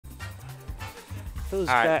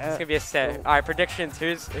Alright, it's gonna be a set. Alright, predictions.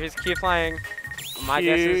 Who's Q playing? My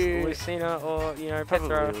guess is Lucina or, you know, Pithra.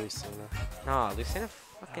 Probably Lucina. Nah, Lucina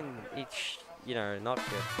fucking not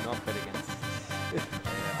good against.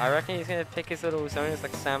 I reckon he's gonna pick his little zoners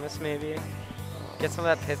like Samus maybe. Get some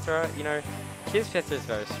of that Pithra. You know, Q's Pithra is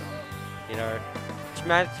very strong. You know, she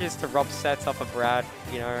manages to rob sets off of Brad.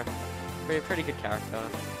 You know, pretty good character.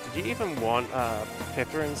 Did you even want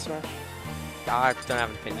Pithra in Smash? I don't have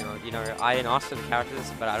an opinion on it. You know, I didn't ask for the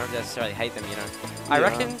characters, but I don't necessarily hate them. You know, I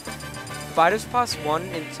reckon Fighters Pass 1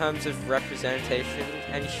 in terms of representation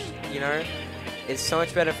and you know, is so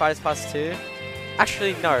much better than Fighters Pass 2.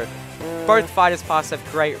 Actually, no. Both Fighters Pass have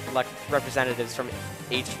great like representatives from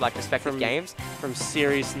each like respective games. From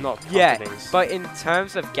series, not companies. But in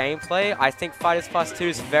terms of gameplay, I think Fighters Pass 2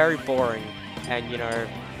 is very boring, and you know,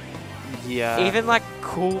 even like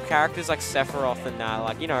cool characters like Sephiroth and that,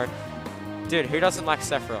 like you know, dude, who doesn't like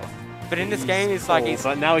Sephiroth? But in this game, it's like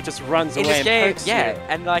but now he just runs away. In this game, and pokes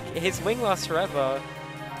and like his wing lasts forever.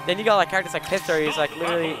 Then you got like characters like Pithra, he's like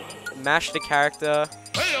literally mash the character.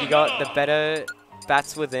 You got the better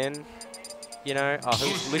bats within. You know,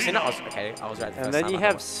 who's Lucina? Okay, I was right. And then you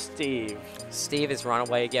have Steve. Steve is run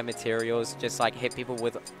away, get materials, just like hit people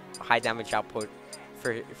with high damage output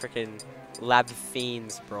for freaking lab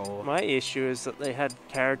fiends, bro. My issue is that they had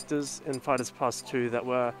characters in Fighters Pass 2 that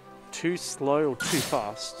were too slow or too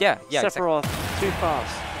fast. Yeah, Sephiroth, too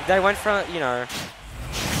fast. They went from, you know,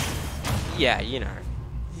 you know.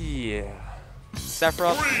 Yeah.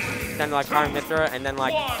 Sephiroth, then like Iron Mithra, and then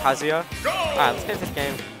like Kazuya. Alright, let's get this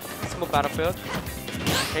game. Small battlefield.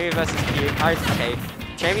 Jamie versus Q. Okay.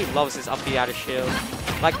 Jamie loves his up B out of shield.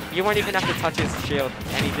 Like, you won't even have to touch his shield,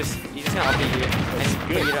 and he's just gonna up B you, and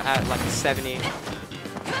put you at like 70.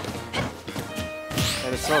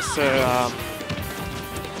 And it's also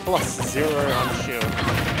 +0 on shield.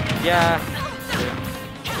 Yeah.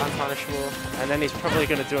 Unpunishable. And then he's probably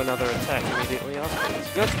gonna do another attack immediately afterwards.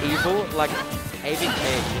 You know what's evil? Like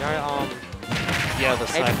ABK, you know, yeah, the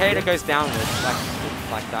ABK that goes downwards,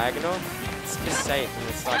 like diagonal. It's just safe, and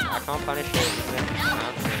it's like I can't punish it even if it's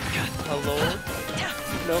bouncing. Hello?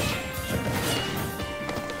 Nope.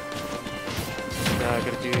 Now I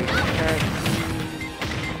gotta do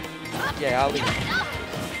yeah, I'll leave.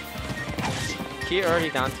 Q already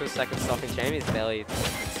down to a second stock, and Jamie's barely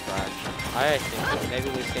scratch. I think maybe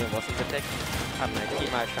Lucina wasn't the pick. I don't know, Q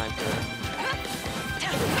might try and do it.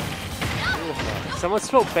 Someone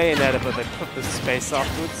spelled Bayonetta, but they put the space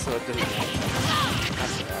afterwards, so it didn't work.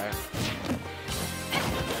 That's alright.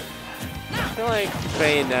 I feel like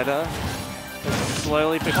Bayonetta has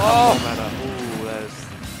slowly become more meta. Ooh,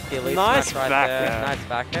 there's nice back air. Nice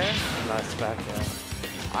back air. Nice back air.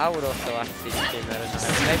 I would also like to see the team meta.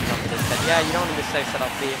 Maybe not this set. Yeah, you don't want to miss safe set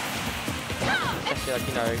up B. Especially like,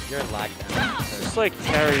 you know, you're in lag now. So. Just like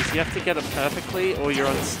carries, you have to get it perfectly or you're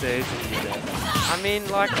on stage and you're dead. I mean,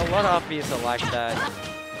 like, a lot of upbeats are like that.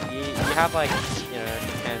 You have, like, you know,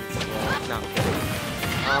 defense. Well, no, I'm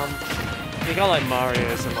kidding. You got, like,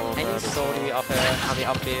 Mario's and all that. Any sortie up on the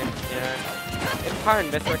up B, you know. If Pyre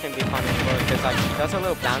and Mithra can be punishable, because, like, she does a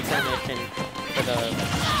little bounce animation for the,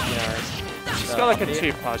 you know. She's got, like, a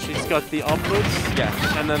two-part. She's got the upwards,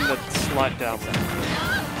 and then the slight downward.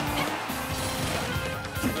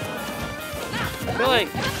 I feel like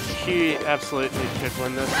Q absolutely could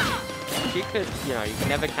win this. Q could, you know, you can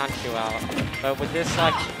never count Q out. But with this,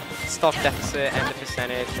 like, stock deficit and the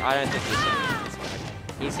percentage, I don't think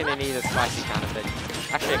he's gonna need a spicy counterfeit.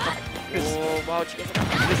 Actually, why would you get it?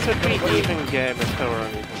 This would be an even game if there were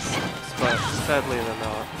only this, but sadly they're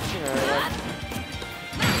not. You know,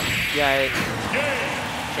 like,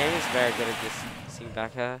 Jamie's very good at just seeing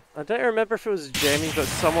back her. I don't remember if it was Jamie, but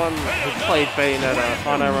someone who played Bayonetta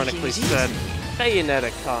unironically said,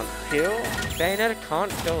 Bayonetta can't kill. Bayonetta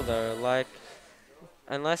can't kill though, like,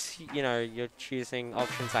 unless, you know, you're choosing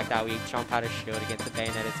options like that where you jump out of shield against the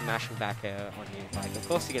Bayonetta to mash back air on you. Like, of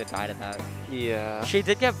course you're gonna die to that. Yeah. She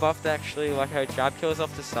did get buffed actually, like her jab kills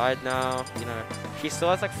off the side now, you know. She still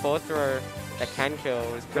has like 4th throw that can kill,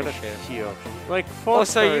 is pretty shit. Like,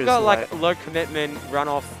 also, you got like low commitment run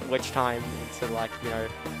off witch time into like, you know,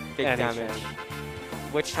 big damage.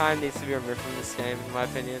 Witch time needs to be removed from this game, in my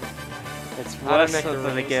opinion. It's worse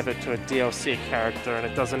than they gave it to a DLC character and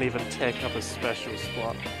it doesn't even take up a special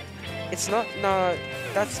spot. It's not, no,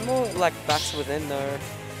 that's more like bats within though.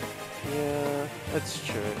 Yeah, that's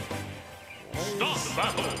true.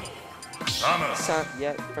 Stop the battle! Samus!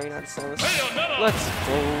 Yeah, bring out Samus. Let's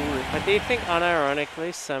go! I do think,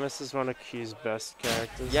 unironically, Samus is one of Q's best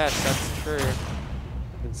characters. Yes, that's true.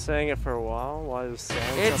 Been saying it for a while. Why is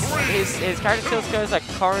Samus? His character skills goes like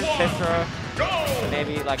Corrin, Pithra, Go!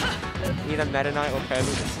 Maybe like either Meta Knight or Kirby.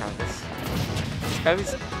 Let's count this.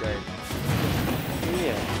 Kirby's good.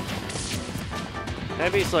 Yeah.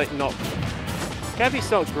 Kirby's like not. Kirby's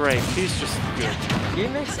not great. He's just good. He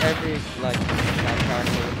makes every like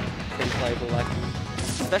character pretty playable. Like,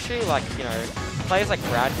 especially like players like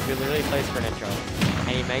Brad who literally plays Greninja,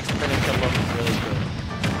 and he makes Greninja look really good.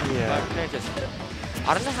 Yeah. Like, Greninja's good.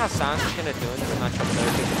 I don't know how Samus is gonna do in the matchup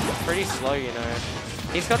though, because it's pretty slow.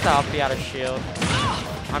 He's got the uppy out of shield.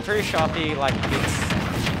 I'm pretty sure uppy like beats.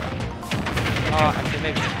 Oh, actually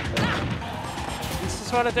maybe. This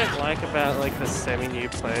is what I don't like about like the semi-new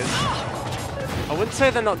players. I wouldn't say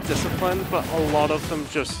they're not disciplined, but a lot of them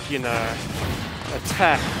just,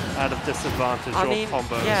 attack out of disadvantage or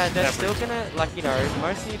combos. Yeah, they're still gonna,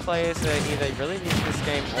 most new players are either really new to this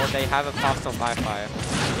game or they have a pass on Wi-Fi,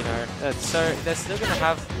 So they're still gonna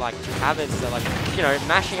have, habits that,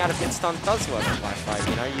 mashing out of hit stun does work on Wi-Fi,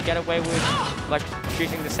 You get away with,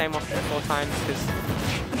 shooting the same option 4 times because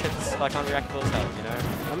shit's, unreactable as hell,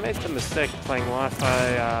 I made the mistake of playing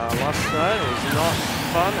Wi-Fi last night. It was not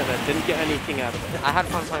fun, and I didn't get anything out of it. I had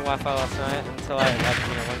fun playing Wi-Fi last night until I, went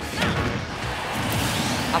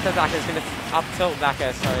up tilt back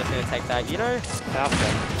is gonna take that. Falco.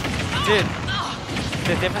 Dude,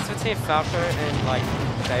 the difference between Falco and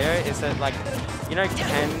Bayo is that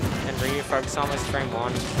Ken and Ryu focus on this frame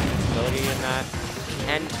 1 ability and that,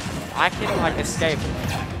 and I can escape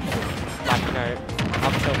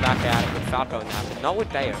up tilt back out with Falco and that, but not with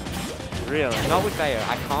Bayo. Really? Not with Bayo.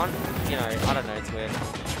 I can't, I don't know, it's weird.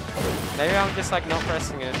 Maybe I'm just not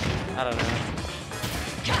pressing it. I don't know.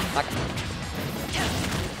 I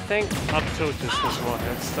think up tilt just has more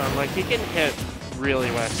head stun. You can hit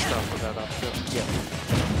really whack stuff with that up tilt. Yeah.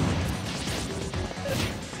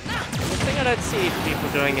 The thing I don't see people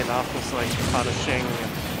doing enough is punishing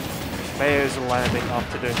Bayo's landing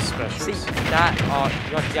after doing specials. See, that,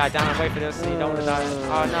 you want to die down and wait for this, and you don't want to die.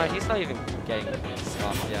 Oh no, he's not even getting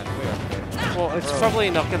stuff yet. Well, it's probably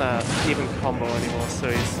not gonna even combo anymore,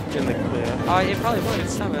 so he's in the clear. Oh, it probably would,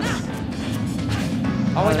 it's Samus.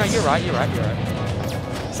 Oh wait, no, you're right.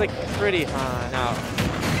 It's pretty high. Now,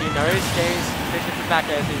 he knows James pushes the back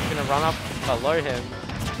air, so he's gonna run up below him.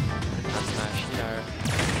 That's smash, you know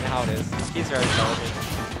how it is. He's very intelligent.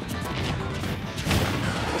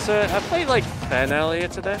 So, I played Ben earlier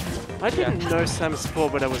today. I didn't know Samus 4,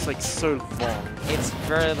 but it was so long. It's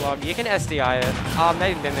very long. You can SDI it.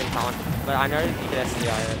 Maybe Mimic can't, but I know you can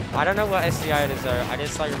SDI it. I don't know what SDI it is though. I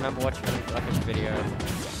just remember watching a video.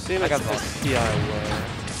 Assume it's SDI away.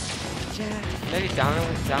 Yeah, maybe down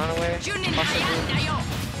and away. Possibly.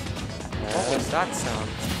 What was that sound?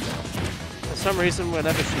 For some reason,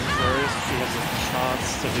 whenever she throws, she has a chance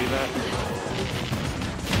to do that.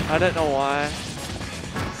 I don't know why.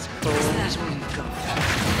 It's cool.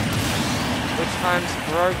 Which time's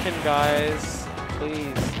broken, guys?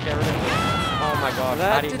 Please, get rid of it. Oh my god,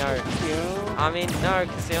 how do you know? I mean, no,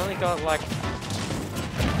 because he only got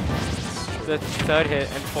the 3rd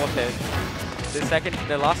hit and 4th hit.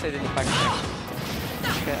 The last hit didn't quite connect.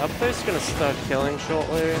 Okay, up there's gonna start killing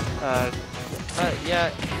shortly. Yeah,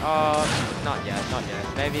 not yet.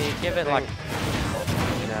 Maybe give it No,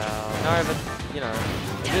 but,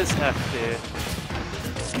 it is FD.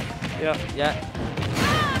 Yeah.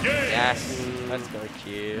 Yes, let's go,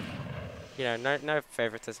 Q. No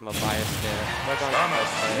favoritism or bias there. We're going to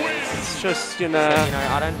first place. It's just,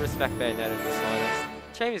 I don't respect Bayonetta in the slightest.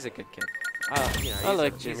 Jamie's a good kid. I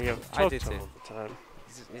like Jamie. I do too. too. All the time.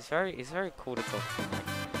 He's very cool to talk to.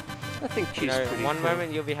 I think she's pretty one cool.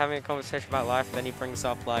 moment you'll be having a conversation about life, then he brings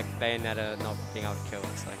up Bayonetta not being able to kill.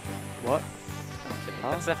 It's what?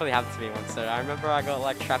 That's definitely happened to me once. So I remember I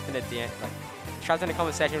got trapped in trapped in a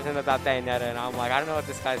conversation with him about Bayonetta, and I'm I don't know what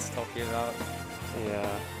this guy's talking about.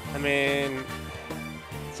 Yeah, I mean,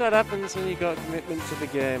 that's what happens when you got commitment to the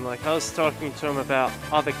game. I was talking to him about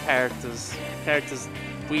other characters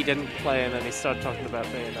we didn't play, and then he started talking about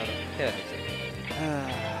Bayonetta. Yeah.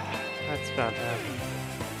 That's bound to happen.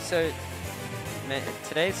 So,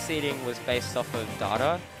 today's seeding was based off of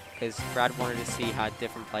data, because Brad wanted to see how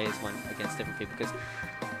different players went against different people, because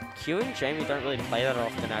Q and Jamie don't really play that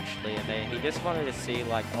often actually, and he just wanted to see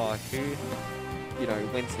who,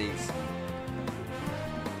 wins these.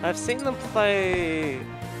 I've seen them play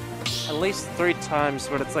at least 3 times,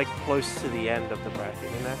 but it's close to the end of the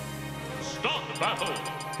bracket, Stop the battle.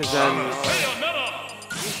 Because then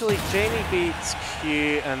usually Jamie beats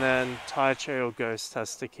Q, and then Taicho or Ghost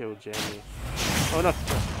has to kill Jamie. Oh no,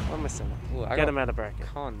 what am I saying? Get him out of bracket.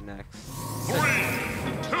 Con next. 3,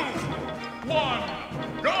 2,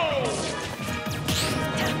 1, go!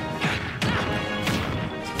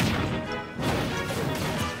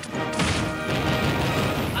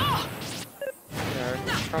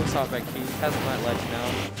 strong start by Q. He hasn't let ledge now.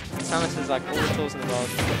 Samus has like all the tools in the world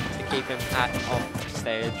to keep him off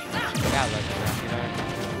stage. Without ledge now, you know.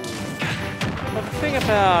 But the thing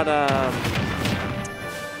about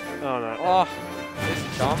oh no. Oh, this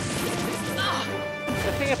jump.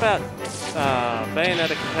 The thing about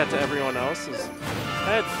Bayonetta compared to everyone else is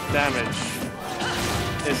her damage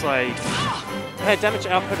is like her damage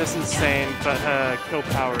output is insane, but her kill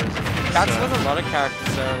power is That's with a lot of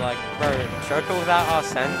characters though, like bro, Joker without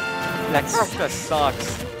Arsene, that character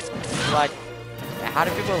sucks. Like, how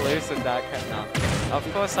do people lose with that character? No.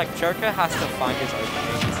 Of course, like Joker has to find his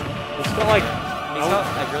openings. He's got like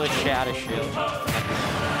a really shit out of shield.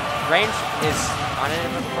 Range is kind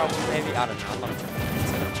of a problem, maybe. I don't know. I'm not sure.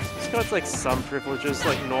 He's got like some privileges,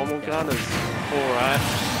 like normal gun is alright.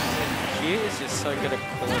 Q is just so good at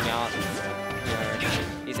pulling out, you know,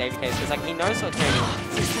 these AVKs because like he knows what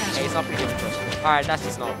Jamie is. He's not gonna give it to us. Alright, that's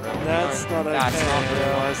just not real. That's not okay. That's not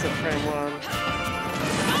real. Why is it frame 1?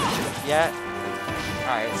 Yeah.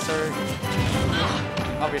 Alright, so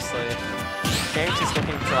obviously James is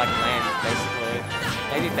looking to like land basically.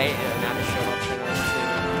 Maybe bait another short option or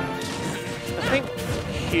two. I think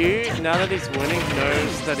Q, now that he's winning,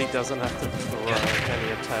 knows that he doesn't have to throw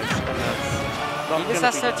any attacks, and that's not he just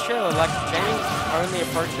has to chill. Like Jamie only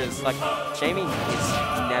approaches. Like Jamie is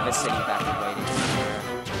never sitting back and waiting.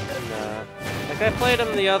 Nah. Like I played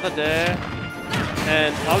him the other day,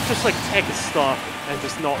 and I would just like take a stock and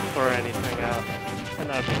just not throw anything out, and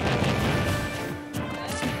that'd be good.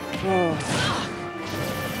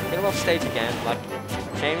 Get him off stage again. Like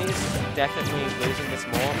Jamie's definitely losing this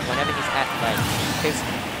more whenever he's at late. Because,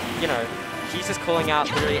 you know, he's just calling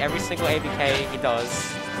out literally every single ABK he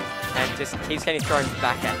does and just keeps getting thrown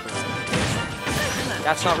back at him.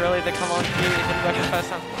 That's not really the come on view if it worked the first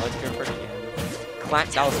time. Oh, let's go for it again.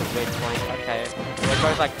 Clank, that was a weird point. Okay. We're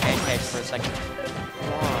both like pancakes for a second.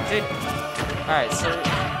 Dude. Alright, so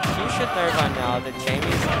you should know by now that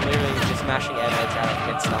Jamie's literally just smashing air edge out of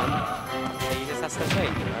get stunned. He just has to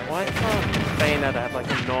wait, you know? Why can't Bayonetta have like a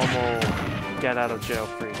normal get out of jail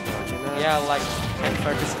free card, you know? Yeah, like and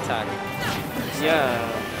focus attack. So,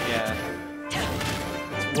 yeah.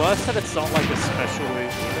 It's worse that it's not like a special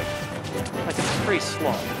move either. Like it's a free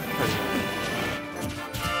slot, pretty much.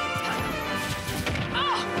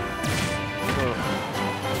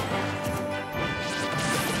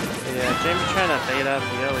 Yeah, Jamie trying to bait out the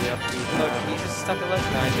early up. Look, he's just stuck at ledge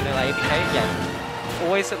now, you know, like ABK, yeah.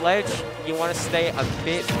 Always at ledge, you want to stay a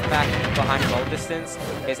bit back behind goal distance,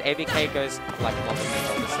 because ABK goes like longer than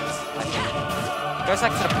goal distance, I think. Goes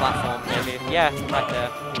like to the platform, maybe. Yeah, right there.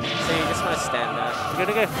 So you just want to stand there. You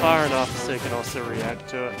gotta go far enough so you can also react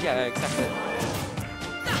to it. Yeah, exactly.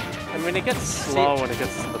 I mean, it gets slow when it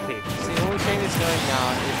gets to the peak. See, all Jamie's doing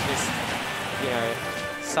now is just, you know,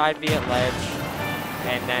 side B at ledge,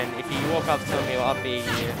 and then if you walk up to him, he'll up B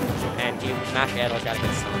you, and he'll mash air dodge out of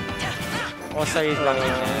his stun. Also, he's running in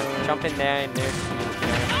there. Jump in there and nuke.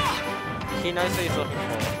 You know. He knows what he's looking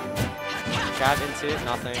for. Jab into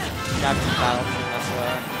nothing. Jab into that option, that's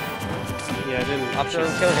where. Yeah, I didn't. Up throw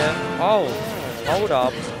kill him. Oh! Hold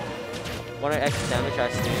up. 1 extra damage, I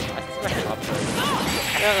see. I think I can up throw.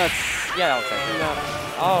 Yeah, that'll take it. No.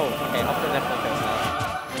 Oh, okay, up throw definitely goes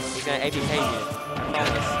out. He's gonna ABK you. I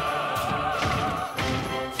promise.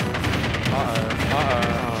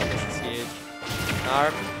 Uh-oh. This is huge.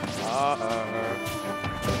 No.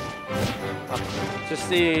 Just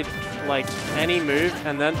need like any move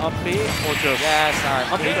and then up B or just. Yeah,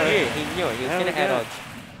 sorry. He knew it. He was gonna air dodge.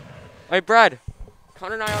 Wait, Brad.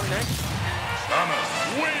 Connor and I on next. Samus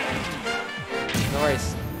wins. No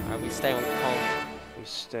worries. Alright, we stay on calm. We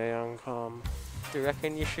stay on calm. Do you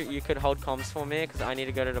reckon you could hold comms for me? Because I need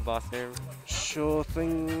to go to the bathroom. Sure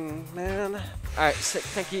thing, man. Alright, sick.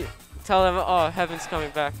 Thank you. Tell them. Oh, Heaven's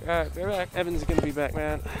coming back. Alright, be back. Heaven's gonna be back,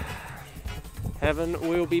 man. Heaven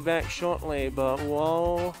will be back shortly, but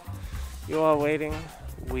while you are waiting,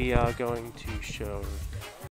 we are going to show